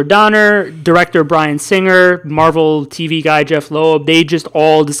Lauren Schuler Donner, director Bryan Singer, Marvel TV guy Jeff Loeb, they just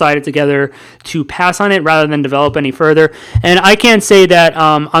all decided together to pass on it rather than develop any further. And I can't say that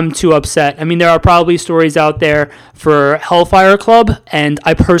I'm too upset. I mean, there are probably stories out there for Hellfire Club, and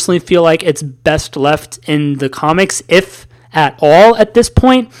I personally feel like it's best left in the comics, if at all at this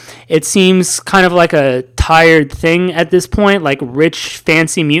point. It seems kind of like a tired thing at this point, like rich,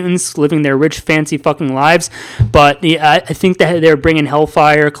 fancy mutants living their rich, fancy fucking lives. But yeah, I think that they're bringing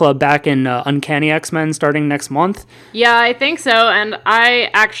Hellfire Club back in Uncanny X-Men starting next month. Yeah, I think so, and I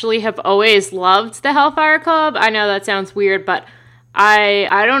actually have always loved the Hellfire Club. I know that sounds weird, but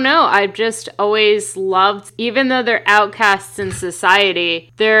I don't know. I've just always loved, even though they're outcasts in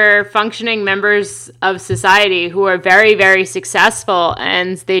society, they're functioning members of society who are very, very successful,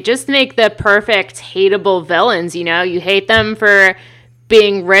 and they just make the perfect hateable villains, you know? You hate them for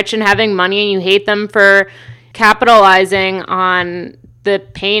being rich and having money, and you hate them for capitalizing on the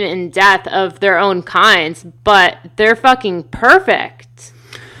pain and death of their own kinds, but they're fucking perfect.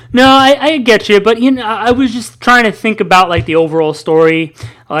 No, I get you, but I was just trying to think about like the overall story,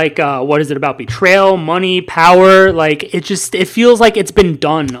 like what is it about betrayal, money, power? Like it feels like it's been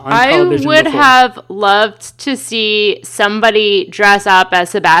done on television. I would have loved to see somebody dress up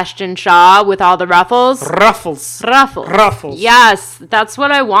as Sebastian Shaw with all the ruffles. Ruffles. Yes, that's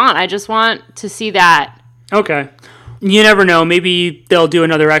what I want. I just want to see that. Okay. You never know. Maybe they'll do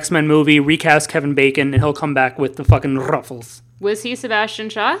another X-Men movie, recast Kevin Bacon, and he'll come back with the fucking ruffles. Was he Sebastian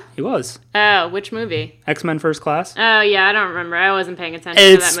Shaw? He was. Oh, which movie? X-Men First Class. Oh, yeah, I don't remember. I wasn't paying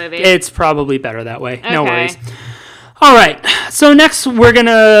attention to that movie. It's probably better that way. No Okay. worries. All right. So next we're going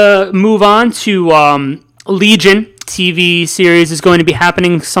to move on to Legion. TV series is going to be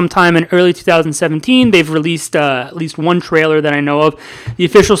happening sometime in early 2017. They've released at least one trailer that I know of. The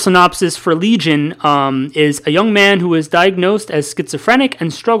official synopsis for Legion is a young man who was diagnosed as schizophrenic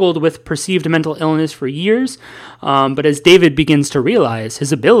and struggled with perceived mental illness for years. But as David begins to realize,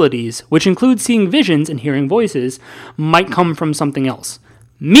 his abilities, which include seeing visions and hearing voices, might come from something else.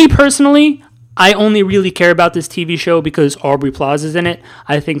 Me personally, I only really care about this TV show because Aubrey Plaza's in it.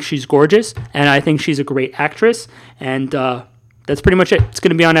 I think she's gorgeous, and I think she's a great actress, and that's pretty much it. It's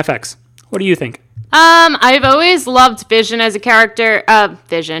going to be on FX. What do you think? I've always loved Vision as a character.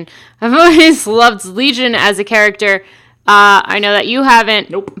 Vision. I've always loved Legion as a character. I know that you haven't.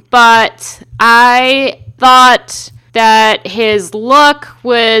 Nope. But I thought that his look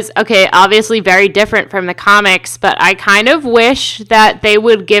was, okay, obviously very different from the comics, but I kind of wish that they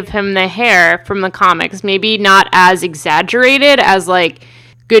would give him the hair from the comics. Maybe not as exaggerated as, like,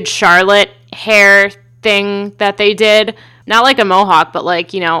 Good Charlotte hair thing that they did. Not like a mohawk, but,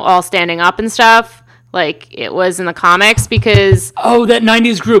 like, you know, all standing up and stuff, like it was in the comics, because... Oh, that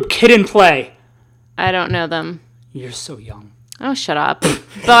 90s group, Kid and Play. I don't know them. You're so young. Oh, shut up.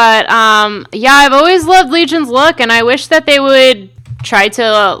 But, yeah, I've always loved Legion's look, and I wish that they would try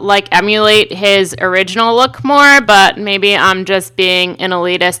to, like, emulate his original look more, but maybe I'm just being an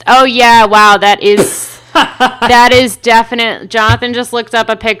elitist. Oh, yeah, wow, that is... that is definite. Jonathan just looked up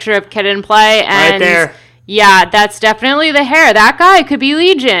a picture of Kid and Play, and... Right there. Yeah, that's definitely the hair. That guy could be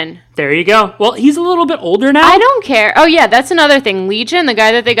Legion. There you go. Well, he's a little bit older now. I don't care. Oh, yeah, that's another thing. Legion, the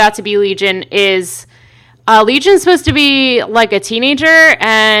guy that they got to be Legion is... Legion's supposed to be like a teenager,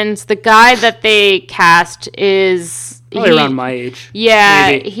 and the guy that they cast is... Probably around my age. Yeah,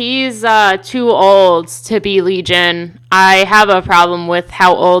 maybe. He's too old to be Legion. I have a problem with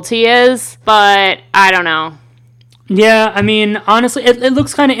how old he is, but I don't know. Yeah, I mean, honestly, it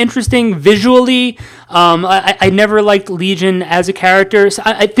looks kind of interesting visually. I never liked Legion as a character. So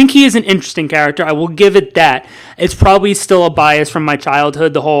I think he is an interesting character. I will give it that. It's probably still a bias from my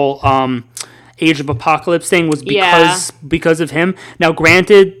childhood. The whole Age of Apocalypse thing was because of him. Now,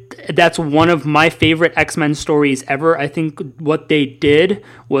 granted, that's one of my favorite X-Men stories ever. I think what they did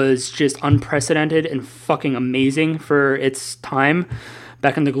was just unprecedented and fucking amazing for its time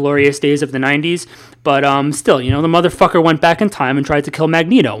back in the glorious days of the 90s. But still, you know, the motherfucker went back in time and tried to kill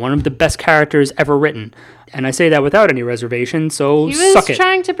Magneto, one of the best characters ever written. And I say that without any reservation, so suck it. He was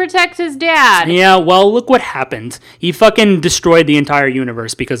trying to protect his dad. Yeah, well, look what happened. He fucking destroyed the entire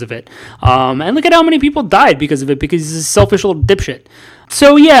universe because of it. And look at how many people died because of it, because he's a selfish little dipshit.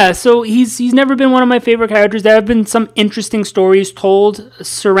 So yeah, so he's never been one of my favorite characters. There have been some interesting stories told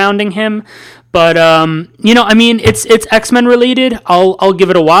surrounding him, but you know, I mean, it's X-Men related. I'll give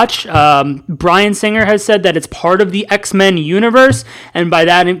it a watch. Bryan Singer has said that it's part of the X-Men universe, and by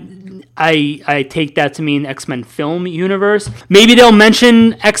that I take that to mean X-Men film universe. Maybe they'll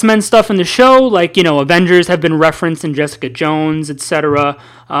mention X-Men stuff in the show, like, you know, Avengers have been referenced in Jessica Jones, etc.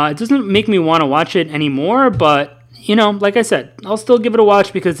 It doesn't make me want to watch it anymore, but you know, like I said, I'll still give it a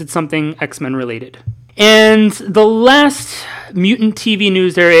watch because it's something X-Men related. And the last mutant TV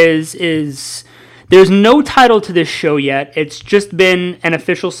news there is there's no title to this show yet. It's just been an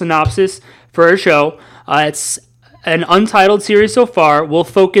official synopsis for a show. It's an untitled series so far. Will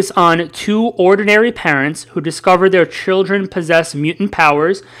focus on two ordinary parents who discover their children possess mutant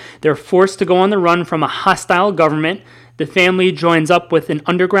powers. They're forced to go on the run from a hostile government. The family joins up with an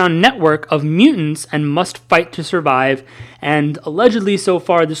underground network of mutants and must fight to survive. And allegedly, so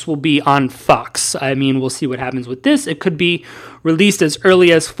far, this will be on Fox. I mean, we'll see what happens with this. It could be released as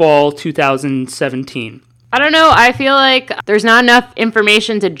early as fall 2017. I don't know. I feel like there's not enough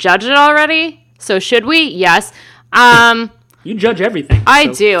information to judge it already. So should we? Yes. You judge everything. I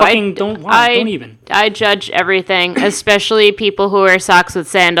so do. Fucking don't even. I judge everything, especially people who wear socks with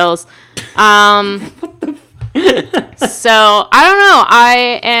sandals. So, I don't know.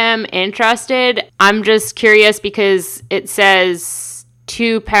 I am interested. I'm just curious because it says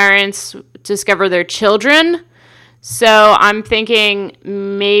two parents discover their children. So, I'm thinking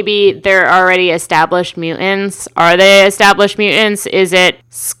maybe they're already established mutants. Are they established mutants? Is it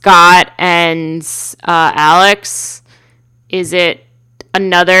Scott and Alex? Is it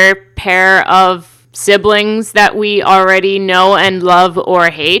another pair of siblings that we already know and love or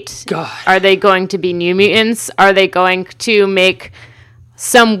hate? God. Are they going to be New Mutants? Are they going to make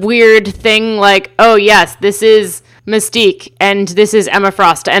some weird thing like, oh yes, this is Mystique and this is Emma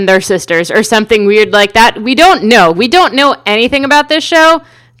Frost and their sisters or something weird like that. We don't know. We don't know anything about this show,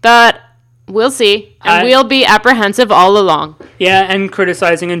 but we'll see. And we'll be apprehensive all along. Yeah, and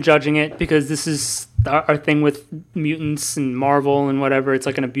criticizing and judging it because this is our thing with mutants and Marvel and whatever. It's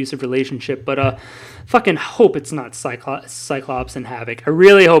like an abusive relationship, but fucking hope it's not Cyclops and Havoc. I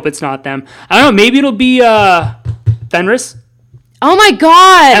really hope it's not them. I don't know, maybe it'll be Fenris. Oh my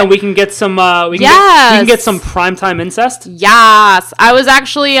god! And we can get some we can get some primetime incest. Yes. I was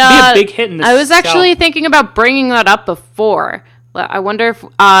actually be a big hit in this. I was actually thinking about bringing that up before. I wonder if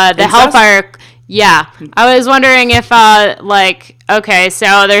the Hellfire. Yeah, I was wondering if okay,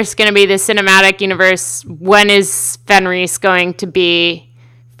 so there's going to be this cinematic universe. When is Fenris going to be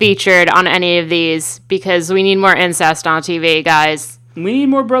featured on any of these? Because we need more incest on TV, guys. We need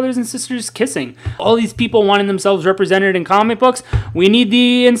more brothers and sisters kissing. All these people wanting themselves represented in comic books. We need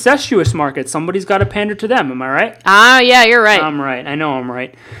the incestuous market. Somebody's got to pander to them. Am I right? Yeah, you're right. I'm right. I know I'm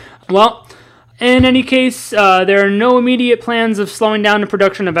right. Well, in any case, there are no immediate plans of slowing down the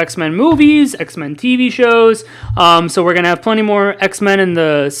production of X-Men movies, X-Men TV shows. So we're going to have plenty more X-Men in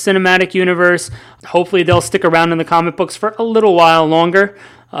the cinematic universe. Hopefully they'll stick around in the comic books for a little while longer.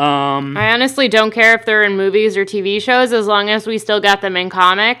 I honestly don't care if they're in movies or TV shows as long as we still got them in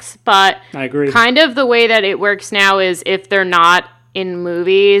comics. But I agree. Kind of the way that it works now is if they're not in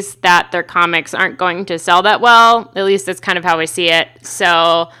movies, that their comics aren't going to sell that well. At least that's kind of how I see it.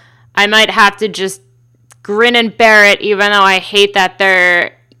 So I might have to just grin and bear it, even though I hate that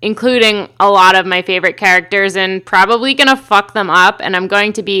they're including a lot of my favorite characters and probably going to fuck them up. And I'm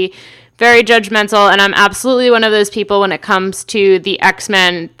going to be very judgmental, and I'm absolutely one of those people when it comes to the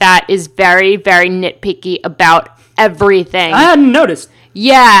X-Men that is very, very nitpicky about everything. I hadn't noticed.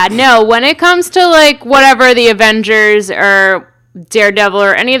 Yeah, no, when it comes to, like, whatever the Avengers or Daredevil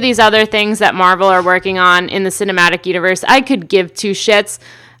or any of these other things that Marvel are working on in the cinematic universe, I could give two shits.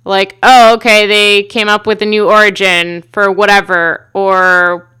 Like, oh, okay, they came up with a new origin for whatever,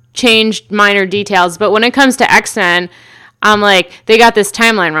 or changed minor details. But when it comes to X-Men, I'm like, they got this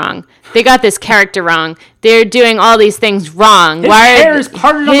timeline wrong. They got this character wrong. They're doing all these things wrong. His hair is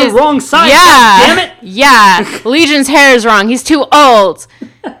parted on the wrong side. Yeah, damn it. Yeah, Legion's hair is wrong. He's too old.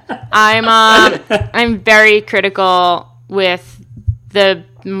 I'm very critical with the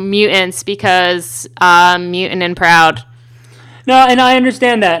mutants because mutant and proud. No, and I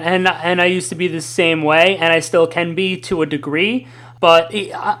understand that, and I used to be the same way, and I still can be to a degree. But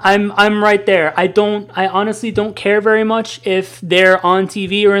I'm right there. I honestly don't care very much if they're on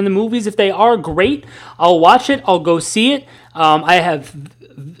TV or in the movies. If they are great, I'll watch it. I'll go see it. I have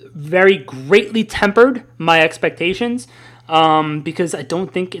very greatly tempered my expectations because I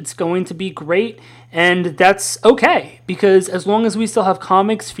don't think it's going to be great. And that's okay, because as long as we still have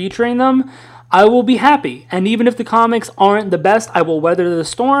comics featuring them, I will be happy. And even if the comics aren't the best, I will weather the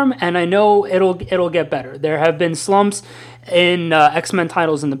storm, and I know it'll get better. There have been slumps in X-Men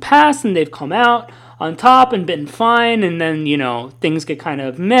titles in the past, and they've come out on top and been fine, and then, things get kind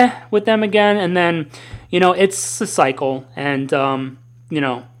of meh with them again, and then, it's a cycle, and,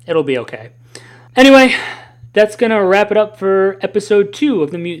 it'll be okay. Anyway, that's going to wrap it up for episode 2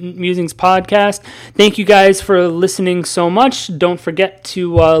 of the Mutant Musings podcast. Thank you guys for listening so much. Don't forget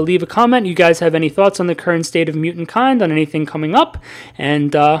to leave a comment. You guys have any thoughts on the current state of mutant kind, on anything coming up,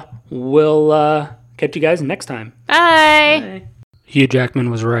 and we'll catch you guys next time. Bye. Hugh Jackman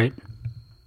was right.